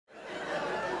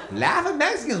Laugh at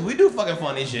Mexicans. We do fucking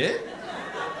funny shit.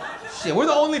 Shit, we're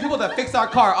the only people that fix our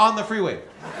car on the freeway.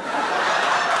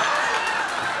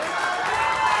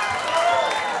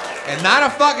 And not a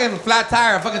fucking flat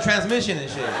tire, a fucking transmission and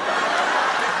shit.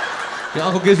 Your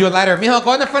uncle gives you a lighter. Mijo,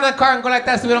 go in the front of the car and go like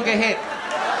that so we don't get hit.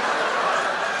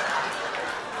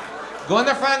 Go in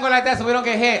the front and go like that so we don't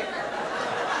get hit.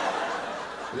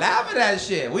 Laugh at that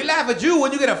shit. We laugh at you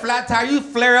when you get a flat tire. You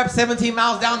flare up 17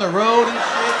 miles down the road and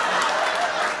shit.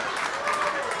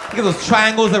 You get those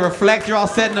triangles that reflect. You're all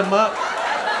setting them up.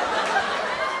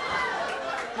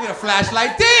 You get a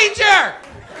flashlight. Danger!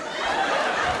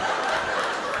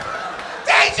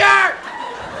 Danger!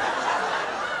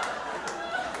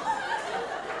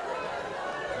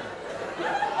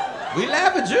 We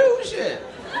laugh at you, shit.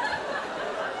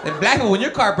 And black people, when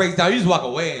your car breaks down, you just walk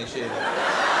away and shit.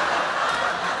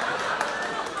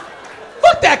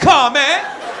 Fuck that car, man!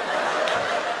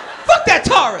 Fuck that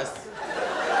Taurus!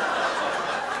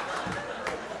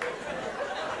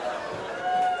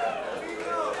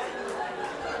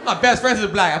 My best friend is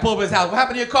black. I pull up at his house. What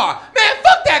happened to your car? Man,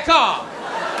 fuck that car!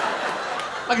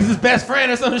 Like it's his best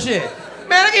friend or some shit.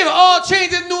 Man, I gave it all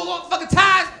change and new fucking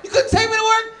tires. You couldn't take me to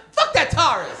work? Fuck that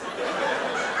Taurus!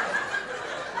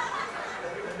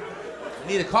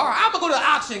 Need a car? I'm gonna go to the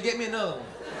auction and get me another one.